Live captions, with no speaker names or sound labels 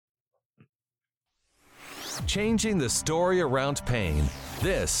Changing the story around pain.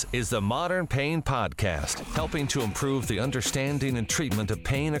 This is the Modern Pain Podcast, helping to improve the understanding and treatment of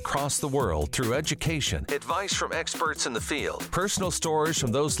pain across the world through education, advice from experts in the field, personal stories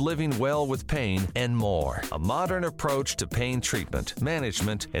from those living well with pain, and more. A modern approach to pain treatment,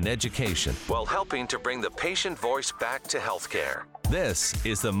 management, and education, while helping to bring the patient voice back to healthcare. This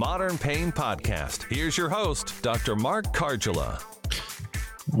is the Modern Pain Podcast. Here's your host, Dr. Mark Cardula.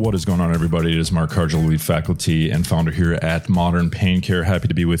 What is going on, everybody? It is Mark Cardula, lead faculty and founder here at Modern Pain Care. Happy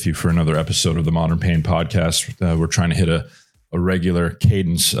to be with you for another episode of the Modern Pain Podcast. We're trying to hit a regular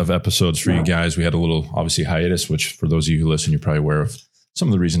cadence of episodes for you guys. We had a little, obviously, hiatus, which for those of you who listen, you're probably aware of some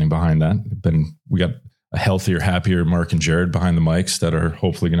of the reasoning behind that. We got a healthier, happier Mark and Jared behind the mics that are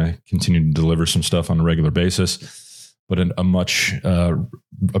hopefully going to continue to deliver some stuff on a regular basis. But a much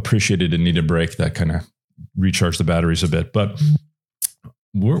appreciated and needed break that kind of recharged the batteries a bit. But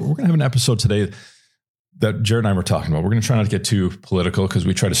we're going to have an episode today that Jared and I were talking about. We're going to try not to get too political because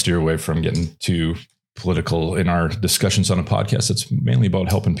we try to steer away from getting too political in our discussions on a podcast. It's mainly about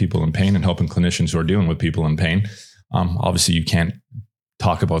helping people in pain and helping clinicians who are dealing with people in pain. Obviously, you can't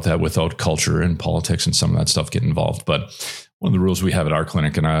talk about that without culture and politics and some of that stuff get involved. But one of the rules we have at our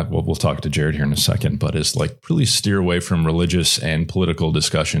clinic, and we'll talk to Jared here in a second, but is like really steer away from religious and political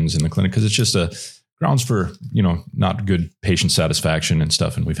discussions in the clinic because it's just grounds for, not good patient satisfaction and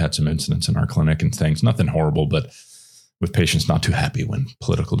stuff. And we've had some incidents in our clinic and things, nothing horrible, but with patients not too happy when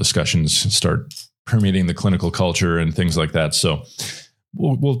political discussions start permeating the clinical culture and things like that. So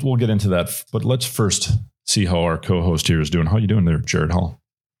we'll get into that. But let's first see how our co-host here is doing. How are you doing there, Jared Hall?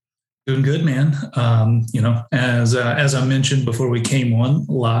 Doing good, man. As I mentioned before we came on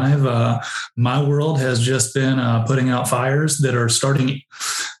live, my world has just been putting out fires that are starting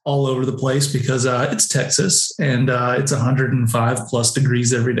all over the place because it's Texas and it's 105 plus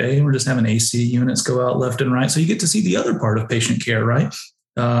degrees every day. And we're just having AC units go out left and right. So you get to see the other part of patient care, right?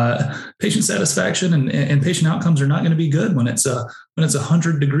 Patient satisfaction and patient outcomes are not going to be good when it's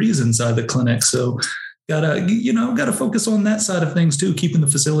 100 degrees inside the clinic. So gotta focus on that side of things too, keeping the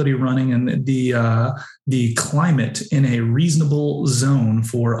facility running and the climate in a reasonable zone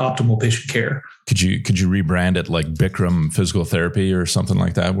for optimal patient care. Could you rebrand it like Bikram physical therapy or something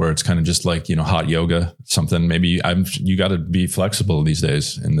like that, where it's kind of just like, hot yoga, something? Maybe you got to be flexible these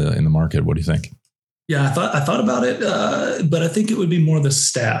days in the market. What do you think? Yeah, I thought about it, but I think it would be more the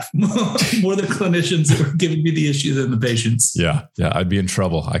staff, more the clinicians that were giving me the issue than the patients. Yeah, I'd be in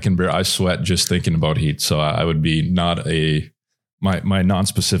trouble. I sweat just thinking about heat, so I would be my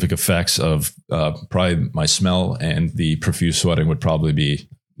non-specific effects of probably my smell and the profuse sweating would probably be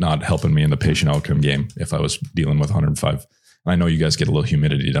not helping me in the patient outcome game if I was dealing with 105. I know you guys get a little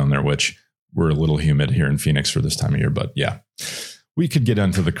humidity down there, which we're a little humid here in Phoenix for this time of year, but yeah. We could get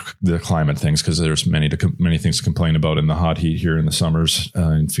into the climate things because there's many things to complain about in the hot heat here in the summers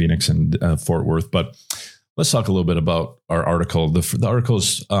in Phoenix and Fort Worth. But let's talk a little bit about our article. The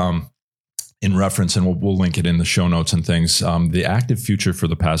article's in reference, and we'll link it in the show notes and things. The active future for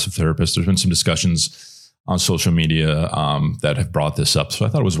the passive therapist. There's been some discussions on social media that have brought this up. So I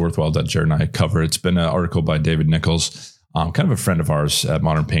thought it was worthwhile that Jared and I cover it. It's been an article by David Nichols, kind of a friend of ours at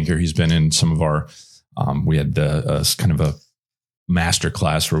Modern Pain Care. He's been in some of our, we had kind of a master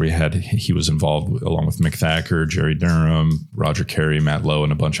class where he was involved along with Mick Thacker, Jerry Durham, Roger Carey, Matt Lowe,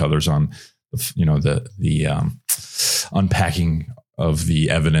 and a bunch of others on, the unpacking of the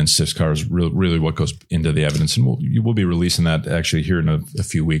evidence as far as really what goes into the evidence. And we'll be releasing that actually here in a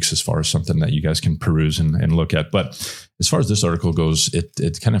few weeks as far as something that you guys can peruse and look at. But as far as this article goes,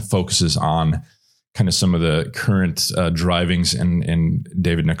 it kind of focuses on kind of some of the current drivings and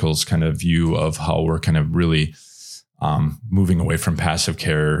David Nichols' kind of view of how we're kind of really moving away from passive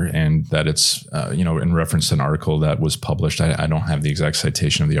care, and that it's, in reference to an article that was published. I don't have the exact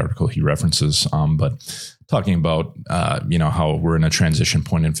citation of the article he references, but talking about, how we're in a transition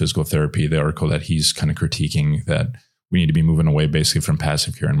point in physical therapy, the article that he's kind of critiquing that we need to be moving away basically from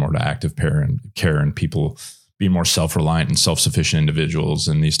passive care and more to active care and people being more self-reliant and self-sufficient individuals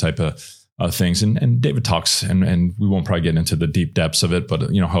and these type of things. And David talks, and we won't probably get into the deep depths of it, but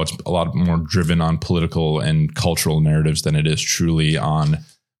how it's a lot more driven on political and cultural narratives than it is truly on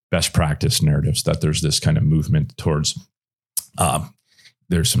best practice narratives, that there's this kind of movement towards,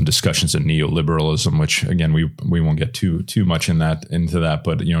 there's some discussions of neoliberalism, which again, we won't get too much into that,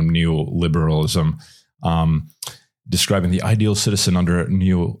 but neoliberalism, describing the ideal citizen under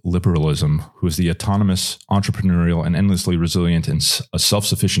neoliberalism, who is the autonomous, entrepreneurial, and endlessly resilient and a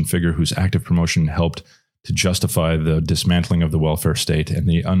self-sufficient figure whose active promotion helped to justify the dismantling of the welfare state and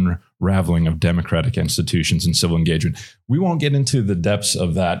the unraveling of democratic institutions and civil engagement. We won't get into the depths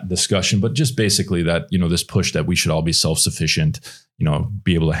of that discussion, but just basically that, this push that we should all be self-sufficient,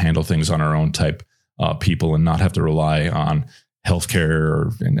 be able to handle things on our own type people and not have to rely on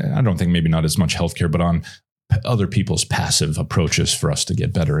healthcare, and I don't think maybe not as much healthcare, but on other people's passive approaches for us to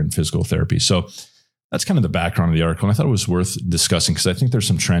get better in physical therapy. So that's kind of the background of the article. And I thought it was worth discussing because I think there's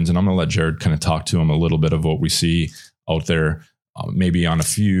some trends, and I'm going to let Jared kind of talk to him a little bit of what we see out there, maybe on a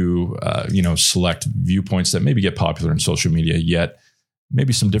few, select viewpoints that maybe get popular in social media, yet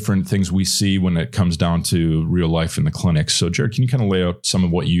maybe some different things we see when it comes down to real life in the clinics. So Jared, can you kind of lay out some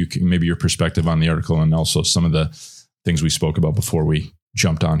of what maybe your perspective on the article and also some of the things we spoke about before we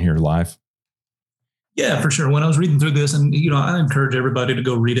jumped on here live? Yeah, for sure. When I was reading through this, and I encourage everybody to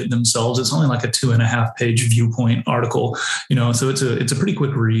go read it themselves. It's only like a 2.5 page viewpoint article, so it's a pretty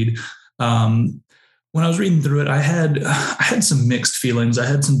quick read. When I was reading through it, I had some mixed feelings. I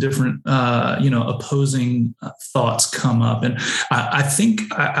had some different, opposing thoughts come up, and I think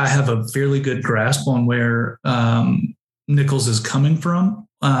I have a fairly good grasp on where Nichols is coming from.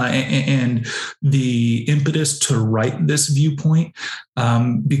 And the impetus to write this viewpoint,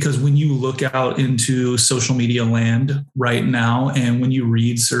 because when you look out into social media land right now, and when you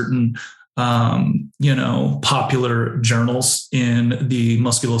read certain, popular journals in the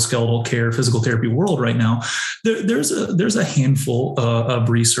musculoskeletal care, physical therapy world right now, there's a handful of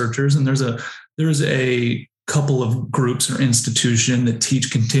researchers, and there's a couple of groups or institution that teach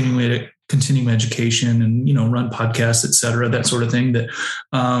continuing education and, run podcasts, et cetera, that sort of thing, that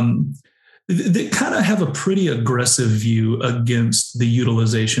kind of have a pretty aggressive view against the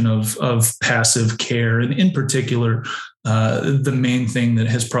utilization of passive care. And in particular, the main thing that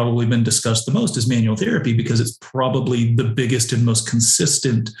has probably been discussed the most is manual therapy, because it's probably the biggest and most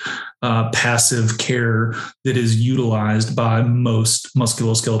consistent passive care that is utilized by most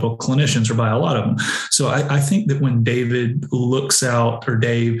musculoskeletal clinicians, or by a lot of them. So I think that when Dave looks out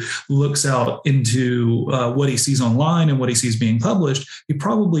into what he sees online and what he sees being published, he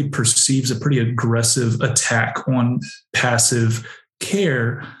probably perceives a pretty aggressive attack on passive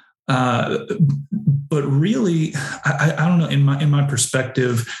care. But really, I don't know, in my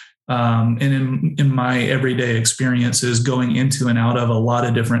perspective, and in my everyday experiences going into and out of a lot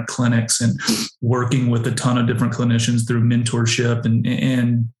of different clinics and working with a ton of different clinicians through mentorship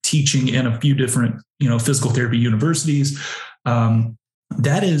and teaching in a few different, physical therapy universities,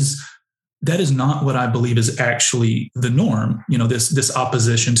 that is not what I believe is actually the norm. This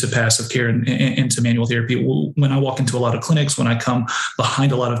opposition to passive care and to manual therapy. When I walk into a lot of clinics, when I come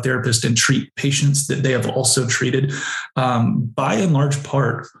behind a lot of therapists and treat patients that they have also treated, by and large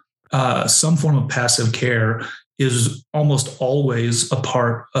part, some form of passive care is almost always a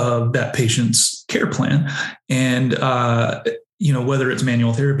part of that patient's care plan. And, whether it's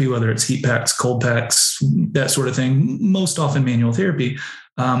manual therapy, whether it's heat packs, cold packs, that sort of thing, most often manual therapy,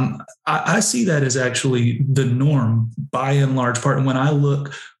 I see that as actually the norm by and large part. And when I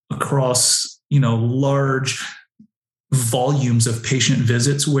look across, large volumes of patient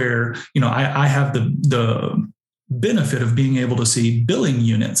visits where, I have the benefit of being able to see billing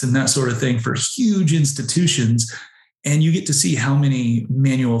units and that sort of thing for huge institutions. And you get to see how many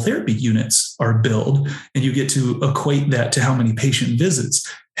manual therapy units are billed, and you get to equate that to how many patient visits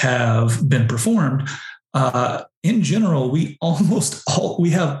have been performed. In general, we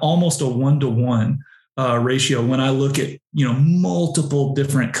have almost a 1-to-1 ratio. When I look at multiple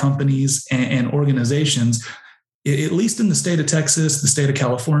different companies and organizations, at least in the state of Texas, the state of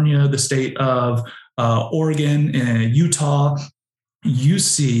California, the state of Oregon and Utah, you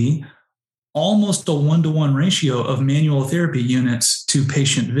see almost a 1-to-1 ratio of manual therapy units to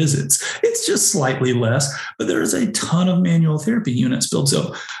patient visits. It's just slightly less, but there is a ton of manual therapy units billed.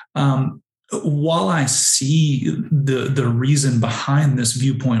 So while I see the reason behind this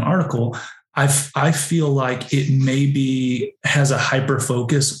viewpoint article, I feel like it maybe has a hyper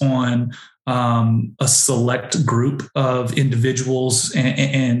focus on a select group of individuals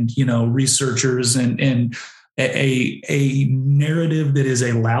and researchers and a narrative that is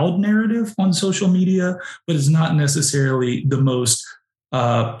a loud narrative on social media, but is not necessarily the most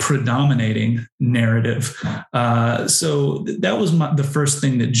predominating narrative. So that was the first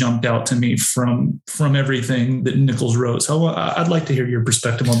thing that jumped out to me from everything that Nichols wrote. So I'd like to hear your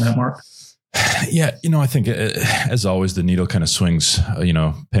perspective on that, Mark. Yeah, I think as always, the needle kind of swings,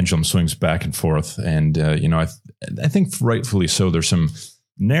 pendulum swings back and forth. And, I think rightfully so, there's some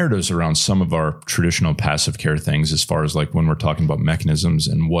narratives around some of our traditional passive care things, as far as like when we're talking about mechanisms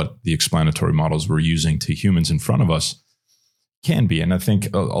and what the explanatory models we're using to humans in front of us. Can be. And I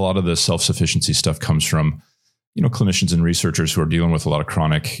think a lot of the self-sufficiency stuff comes from, clinicians and researchers who are dealing with a lot of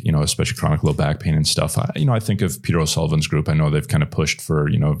chronic, especially chronic low back pain and stuff. I think of Peter O'Sullivan's group. I know they've kind of pushed for,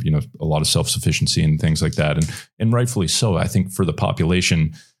 a lot of self-sufficiency and things like that. And rightfully so. I think for the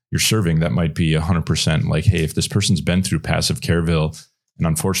population you're serving, that might be 100% like, hey, if this person's been through passive Careville, and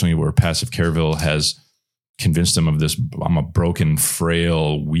unfortunately where passive Careville has convinced them of this, I'm a broken,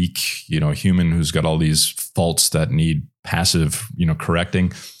 frail, weak, human who's got all these faults that need passive,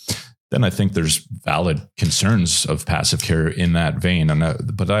 correcting, then I think there's valid concerns of passive care in that vein.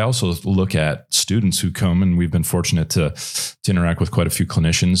 But I also look at students who come, and we've been fortunate to interact with quite a few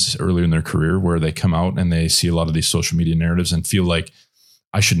clinicians earlier in their career where they come out and they see a lot of these social media narratives and feel like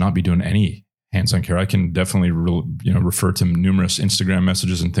I should not be doing any hands-on care. I can definitely, refer to numerous Instagram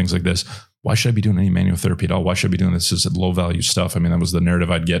messages and things like this. Why should I be doing any manual therapy at all? Why should I be doing this as low value stuff? I mean, that was the narrative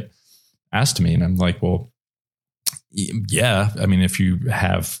I'd get asked to me. And I'm like, well, yeah. I mean, if you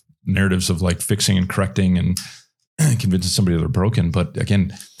have narratives of like fixing and correcting and convincing somebody they're broken, but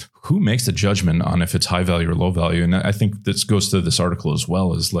again, who makes the judgment on if it's high value or low value? And I think this goes to this article as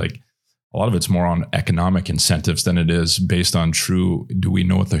well, is like a lot of it's more on economic incentives than it is based on true, do we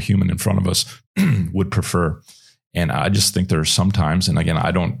know what the human in front of us would prefer? And I just think there are some times, and again,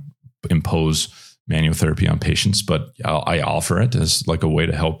 I don't impose manual therapy on patients, but I offer it as like a way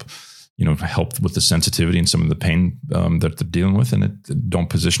to help with the sensitivity and some of the pain that they're dealing with, and don't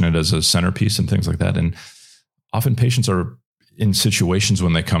position it as a centerpiece and things like that. And often patients are in situations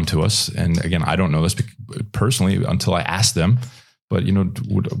when they come to us, and again, I don't know this personally until I ask them, but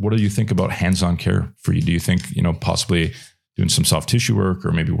what do you think about hands-on care for you? Do you think, possibly doing some soft tissue work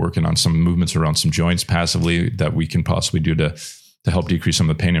or maybe working on some movements around some joints passively that we can possibly do to help decrease some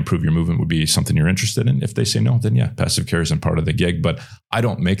of the pain and improve your movement would be something you're interested in? If they say no, then yeah, passive care isn't part of the gig. But I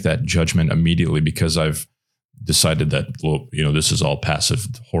don't make that judgment immediately because I've decided that, well, this is all passive,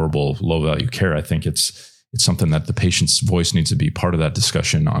 horrible, low value care. I think it's something that the patient's voice needs to be part of that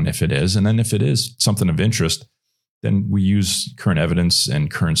discussion on if it is. And then if it is something of interest, then we use current evidence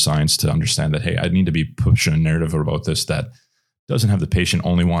and current science to understand that, hey, I need to be pushing a narrative about this that doesn't have the patient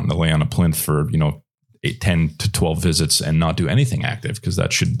only wanting to lay on a plinth for, 10 to 12 visits and not do anything active, because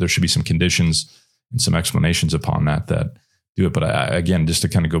there should be some conditions and some explanations upon that do it. But again, just to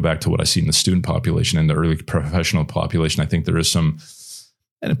kind of go back to what I see in the student population and the early professional population, I think there is some,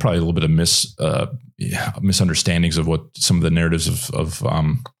 and probably a little bit of misunderstandings of what some of the narratives of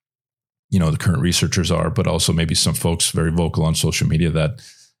the current researchers are, but also maybe some folks very vocal on social media that,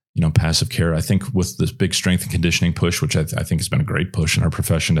 passive care. I think with this big strength and conditioning push, which I think has been a great push in our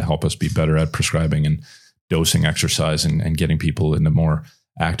profession to help us be better at prescribing and dosing exercise and getting people into more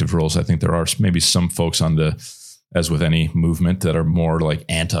active roles. I think there are maybe some folks as with any movement, that are more like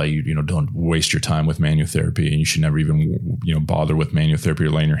anti, don't waste your time with manual therapy and you should never even, bother with manual therapy or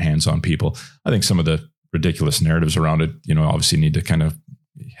laying your hands on people. I think some of the ridiculous narratives around it, obviously need to kind of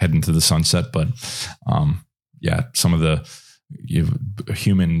head into the sunset, but some of the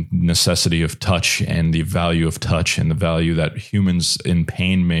human necessity of touch and the value of touch and the value that humans in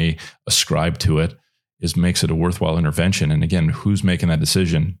pain may ascribe to it makes it a worthwhile intervention. And again, who's making that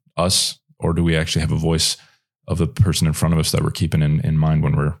decision? Us, or do we actually have a voice of the person in front of us that we're keeping in mind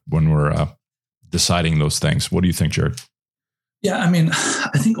when we're deciding those things? What do you think, Jared? Yeah, I mean,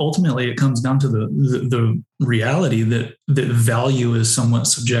 I think ultimately it comes down to the reality that value is somewhat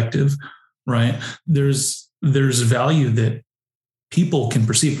subjective, right? There's value that people can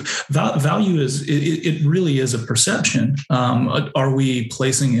perceive. Value it really is a perception. Are we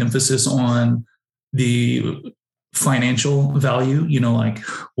placing emphasis on the financial value? Like,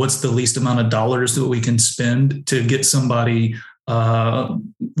 what's the least amount of dollars that we can spend to get somebody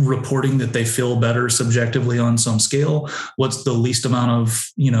reporting that they feel better subjectively on some scale? What's the least amount of,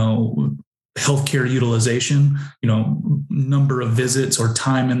 healthcare utilization, number of visits or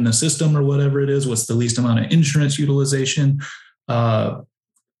time in the system or whatever it is? What's the least amount of insurance utilization?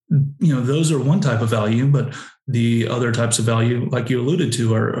 Those are one type of value, but the other types of value, like you alluded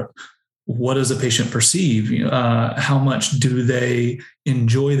to, are what does a patient perceive? How much do they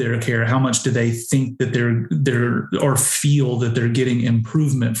enjoy their care? How much do they think that they're or feel that they're getting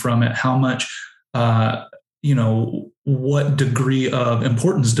improvement from it? How much, what degree of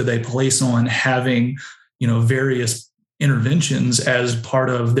importance do they place on having, various interventions as part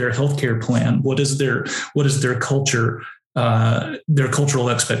of their healthcare plan? What is their culture? Their cultural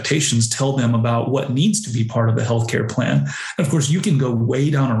expectations tell them about what needs to be part of the healthcare plan. And of course, you can go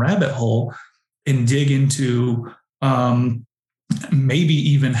way down a rabbit hole and dig into, maybe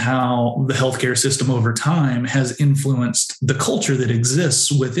even how the healthcare system over time has influenced the culture that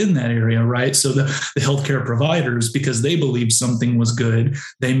exists within that area, right? So the healthcare providers, because they believed something was good,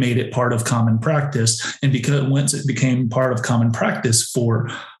 they made it part of common practice. And because once it became part of common practice for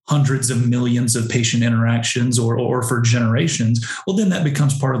hundreds of millions of patient interactions or for generations, well, then that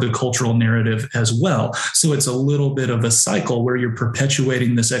becomes part of the cultural narrative as well. So it's a little bit of a cycle where you're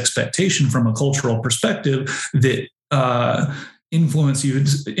perpetuating this expectation from a cultural perspective that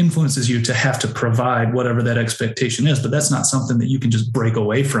influences you to have to provide whatever that expectation is. But that's not something that you can just break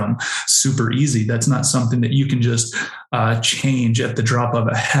away from super easy. That's not something that you can just change at the drop of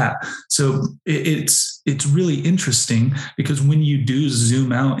a hat. So it's really interesting, because when you do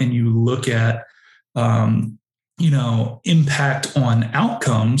zoom out and you look at impact on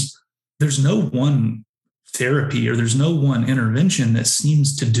outcomes, there's no one therapy or there's no one intervention that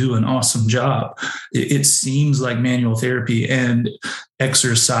seems to do an awesome job. It seems like manual therapy and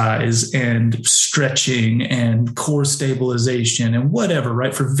exercise and stretching and core stabilization and whatever,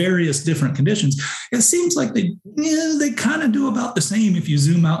 right? For various different conditions, it seems like they kind of do about the same. If you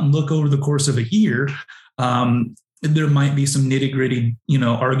zoom out and look over the course of a year, there might be some nitty gritty,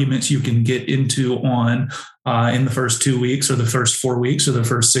 arguments you can get into on in the first 2 weeks or the first 4 weeks or the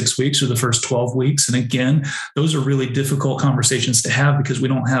first 6 weeks or the first 12 weeks. And again, those are really difficult conversations to have because we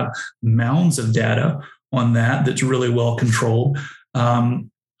don't have mounds of data on that's really well controlled.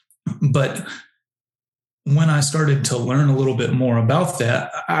 But when I started to learn a little bit more about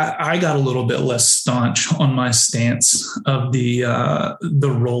that, I got a little bit less staunch on my stance of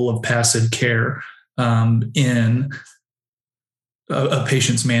the role of passive care in a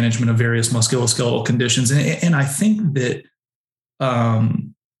patient's management of various musculoskeletal conditions. And I think that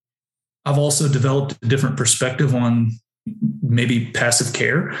I've also developed a different perspective on maybe passive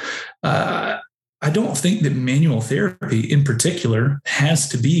care. I don't think that manual therapy in particular has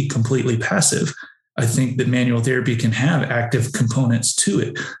to be completely passive. I think that manual therapy can have active components to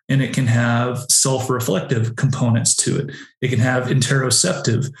it, and it can have self-reflective components to it. It can have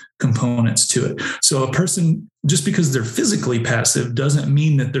interoceptive components to it. So a person, just because they're physically passive doesn't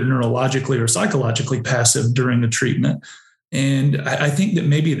mean that they're neurologically or psychologically passive during the treatment. And I think that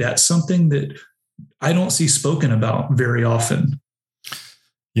maybe that's something that I don't see spoken about very often.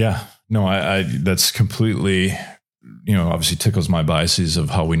 Yeah, no, I that's completely, obviously tickles my biases of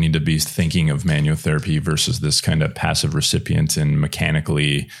how we need to be thinking of manual therapy versus this kind of passive recipient and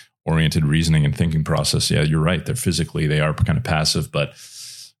mechanically oriented reasoning and thinking process. Yeah, you're right. They are kind of passive, but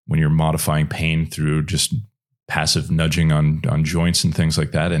when you're modifying pain through just passive nudging on joints and things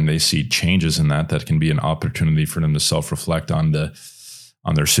like that, and they see changes in that can be an opportunity for them to self-reflect on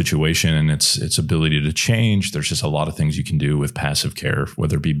their situation and its ability to change. There's just a lot of things you can do with passive care,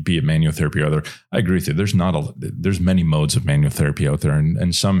 whether it be it manual therapy or other. I agree with you. There's many modes of manual therapy out there,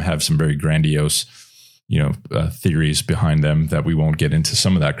 and some have some very grandiose, theories behind them that we won't get into.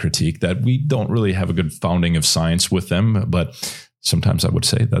 Some of that critique that we don't really have a good founding of science with them, but sometimes I would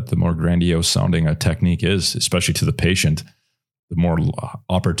say that the more grandiose sounding a technique is, especially to the patient, the more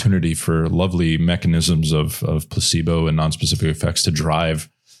opportunity for lovely mechanisms of placebo and nonspecific effects to drive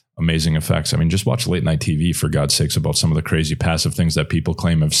amazing effects. I mean, just watch late night TV, for God's sakes, about some of the crazy passive things that people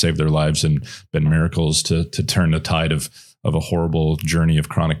claim have saved their lives and been miracles to turn the tide of a horrible journey of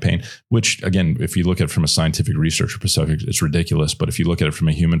chronic pain, which, again, if you look at it from a scientific researcher perspective, it's ridiculous. But if you look at it from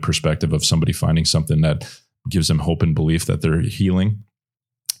a human perspective of somebody finding something that gives them hope and belief that they're healing,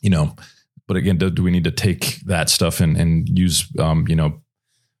 but again, do we need to take that stuff and use,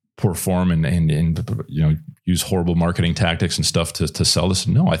 poor form and use horrible marketing tactics and stuff to sell this?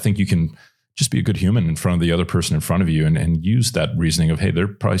 No, I think you can just be a good human in front of the other person in front of you and use that reasoning of, hey, there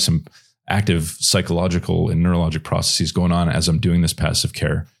are probably some active psychological and neurologic processes going on as I'm doing this passive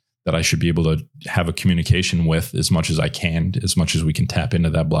care that I should be able to have a communication with as much as I can, as much as we can tap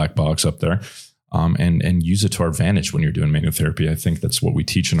into that black box up there. And use it to our advantage when you're doing manual therapy. I think that's what we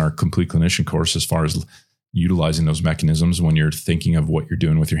teach in our complete clinician course, as far as utilizing those mechanisms when you're thinking of what you're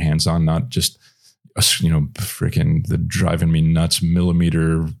doing with your hands on, not just, freaking the driving me nuts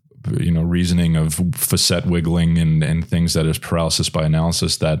millimeter, reasoning of facet wiggling and things that is paralysis by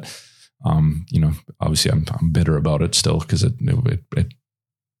analysis that, obviously I'm bitter about it still because it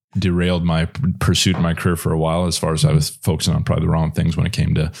derailed my pursuit in my career for a while, as far as I was focusing on probably the wrong things when it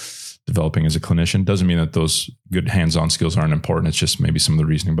came to developing as a clinician. Doesn't mean that those good hands-on skills aren't important. It's just maybe some of the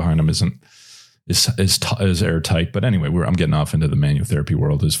reasoning behind them isn't as airtight. But anyway, I'm getting off into the manual therapy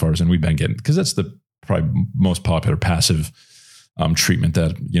world as far as, and we've been getting, because that's the probably most popular passive treatment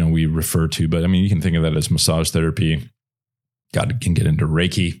that we refer to. But I mean, you can think of that as massage therapy, can get into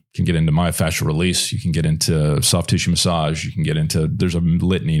Reiki, can get into myofascial release. You can get into soft tissue massage. You can get into, there's a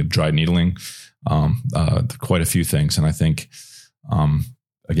litany of dry needling, quite a few things. And I think,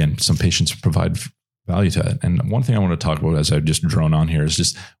 again, some patients provide value to it. And one thing I want to talk about as I just drone on here is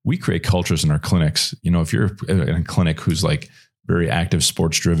just, we create cultures in our clinics. If you're in a clinic who's like very active,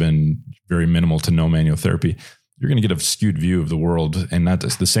 sports driven, very minimal to no manual therapy, you're going to get a skewed view of the world. And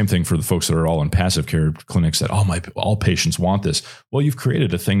that's the same thing for the folks that are all in passive care clinics that, all patients want this. Well, you've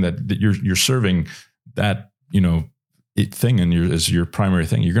created a thing that you're serving that, thing as your primary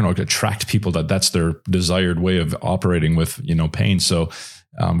thing. You're going to attract people that's their desired way of operating with, pain. So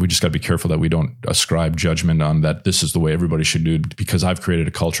we just got to be careful that we don't ascribe judgment on that. This is the way everybody should do it, because I've created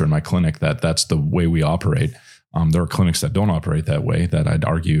a culture in my clinic that's the way we operate. There are clinics that don't operate that way, that I'd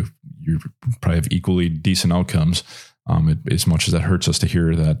argue you probably have equally decent outcomes. As much as that hurts us to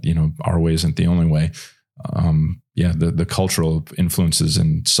hear that, our way isn't the only way. The cultural influences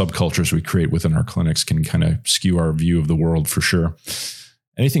and subcultures we create within our clinics can kind of skew our view of the world for sure.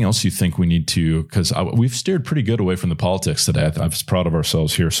 Anything else you think we need to, because we've steered pretty good away from the politics today. I'm proud of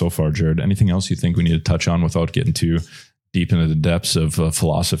ourselves here so far, Jared. Anything else you think we need to touch on without getting too deep into the depths of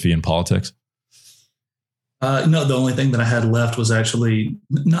philosophy and politics? No, the only thing that I had left was actually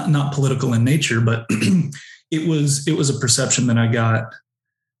not political in nature, but it was a perception that I got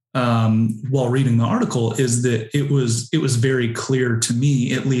while reading the article, is that it was very clear to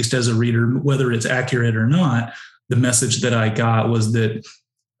me, at least as a reader, whether it's accurate or not. The message that I got was that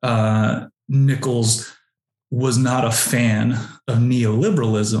Nichols was not a fan of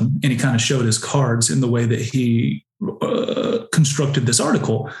neoliberalism, and he kind of showed his cards in the way that he constructed this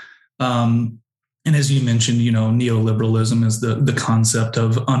article. And as you mentioned, neoliberalism is the concept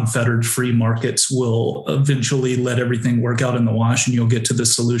of unfettered free markets will eventually let everything work out in the wash, and you'll get to the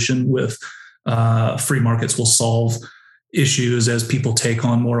solution with free markets will solve issues as people take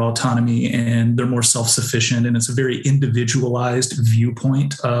on more autonomy and they're more self-sufficient. And it's a very individualized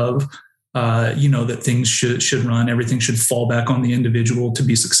viewpoint of, that things should run, everything should fall back on the individual to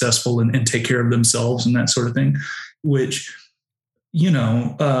be successful and take care of themselves and that sort of thing, which,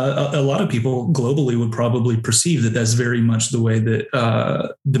 a lot of people globally would probably perceive that that's very much the way that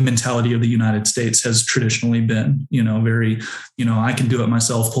the mentality of the United States has traditionally been, very, I can do it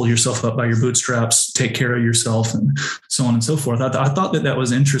myself, pull yourself up by your bootstraps, take care of yourself, and so on and so forth. I thought that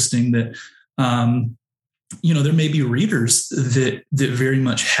was interesting that, there may be readers that very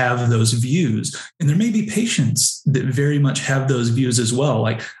much have those views, and there may be patients that very much have those views as well.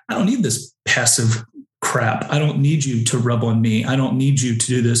 Like, I don't need this passive crap. I don't need you to rub on me. I don't need you to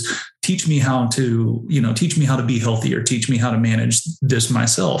do this. Teach me how to be healthier. Teach me how to manage this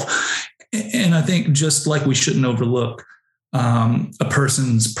myself. And I think just like we shouldn't overlook a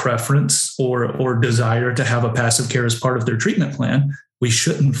person's preference or desire to have a passive care as part of their treatment plan, we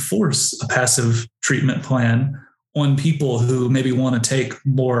shouldn't force a passive treatment plan on people who maybe want to take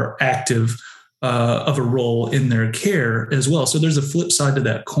more active of a role in their care as well. So there's a flip side to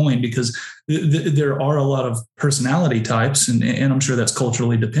that coin, because there are a lot of personality types, and I'm sure that's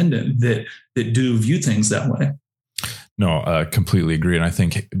culturally dependent, that do view things that way. No, I completely agree. And I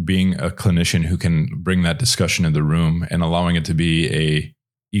think being a clinician who can bring that discussion in the room and allowing it to be a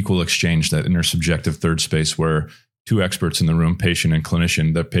equal exchange, that intersubjective third space where two experts in the room, patient and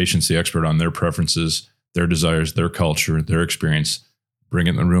clinician, the patient's the expert on their preferences, their desires, their culture, their experience, bring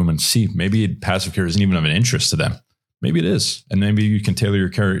it in the room and see, maybe passive care isn't even of an interest to them. Maybe it is. And maybe you can tailor your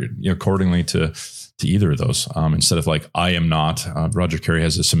care accordingly to either of those. Instead of like, I am not, Roger Carey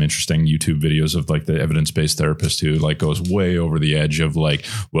has some interesting YouTube videos of like the evidence-based therapist who like goes way over the edge of like,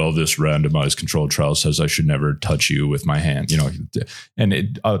 well, this randomized controlled trial says I should never touch you with my hand, and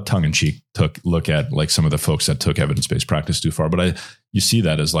it tongue in cheek look at like some of the folks that took evidence-based practice too far. But you see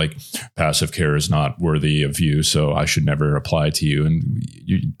that as like passive care is not worthy of you, so I should never apply to you.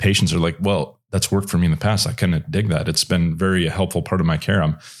 And patients are like, well, that's worked for me in the past. I kind of dig that. It's been very helpful part of my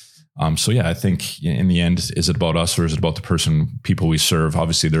care. So yeah, I think in the end, is it about us or is it about the people we serve?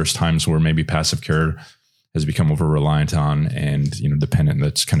 Obviously, there's times where maybe passive care has become over reliant on and dependent.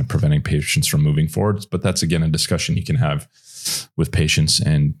 That's kind of preventing patients from moving forward. But that's again a discussion you can have with patients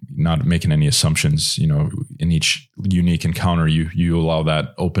and not making any assumptions. In each unique encounter, you allow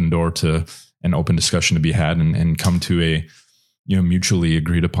that open door to an open discussion to be had and come to a mutually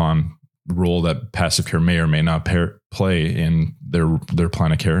agreed upon role that passive care may or may not play in their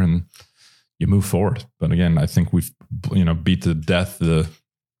plan of care, and you move forward. But again, I think we've beat to death the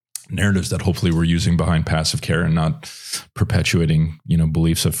narratives that hopefully we're using behind passive care and not perpetuating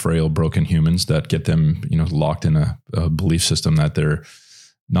beliefs of frail, broken humans that get them locked in a belief system that they're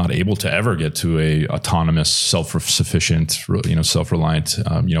not able to ever get to a autonomous, self-sufficient, self-reliant,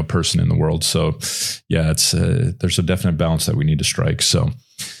 person in the world. So yeah, it's there's a definite balance that we need to strike. So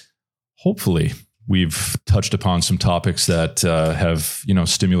hopefully we've touched upon some topics that have,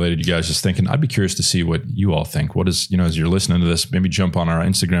 stimulated you guys just thinking. I'd be curious to see what you all think. What is, as you're listening to this, maybe jump on our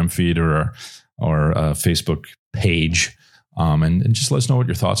Instagram feed or our Facebook page, and just let us know what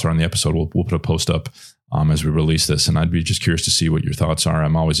your thoughts are on the episode. We'll put a post up as we release this, and I'd be just curious to see what your thoughts are.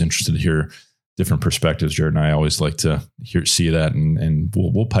 I'm always interested to hear different perspectives, Jared, and I always like to see that, and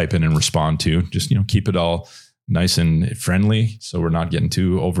we'll pipe in and respond to. Just keep it all nice and friendly, so we're not getting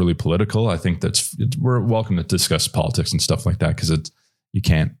too overly political. I think we're welcome to discuss politics and stuff like that, because you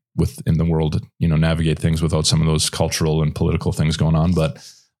can't in the world navigate things without some of those cultural and political things going on. But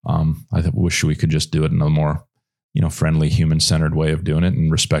I wish we could just do it in a more friendly, human-centered way of doing it,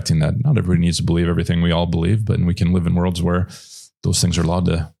 and respecting that not everybody needs to believe everything we all believe, but we can live in worlds where those things are allowed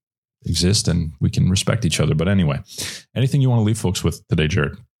to exist and we can respect each other. But anyway, anything you want to leave folks with today,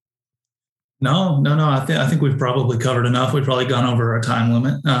 Jared? No. I think we've probably covered enough. We've probably gone over our time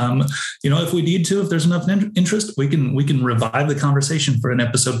limit. If we need to, if there's enough interest, we can revive the conversation for an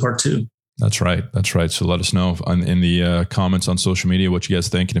episode part 2. That's right. So let us know in the comments on social media what you guys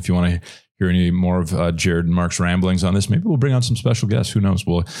think. And if you want to hear any more of Jared and Mark's ramblings on this, maybe we'll bring on some special guests. Who knows?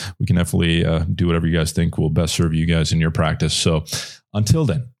 We can definitely do whatever you guys think will best serve you guys in your practice. So until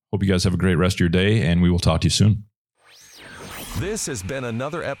then, hope you guys have a great rest of your day, and we will talk to you soon. This has been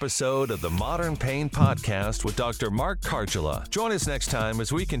another episode of the Modern Pain Podcast with Dr. Mark Karjala. Join us next time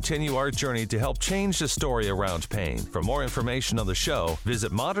as we continue our journey to help change the story around pain. For more information on the show,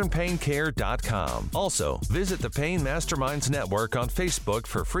 visit modernpaincare.com. Also, visit the Pain Masterminds Network on Facebook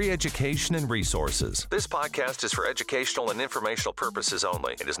for free education and resources. This podcast is for educational and informational purposes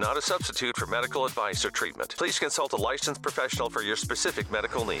only. It is not a substitute for medical advice or treatment. Please consult a licensed professional for your specific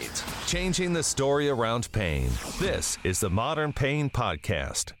medical needs. Changing the story around pain. This is the Modern Pain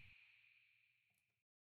Podcast.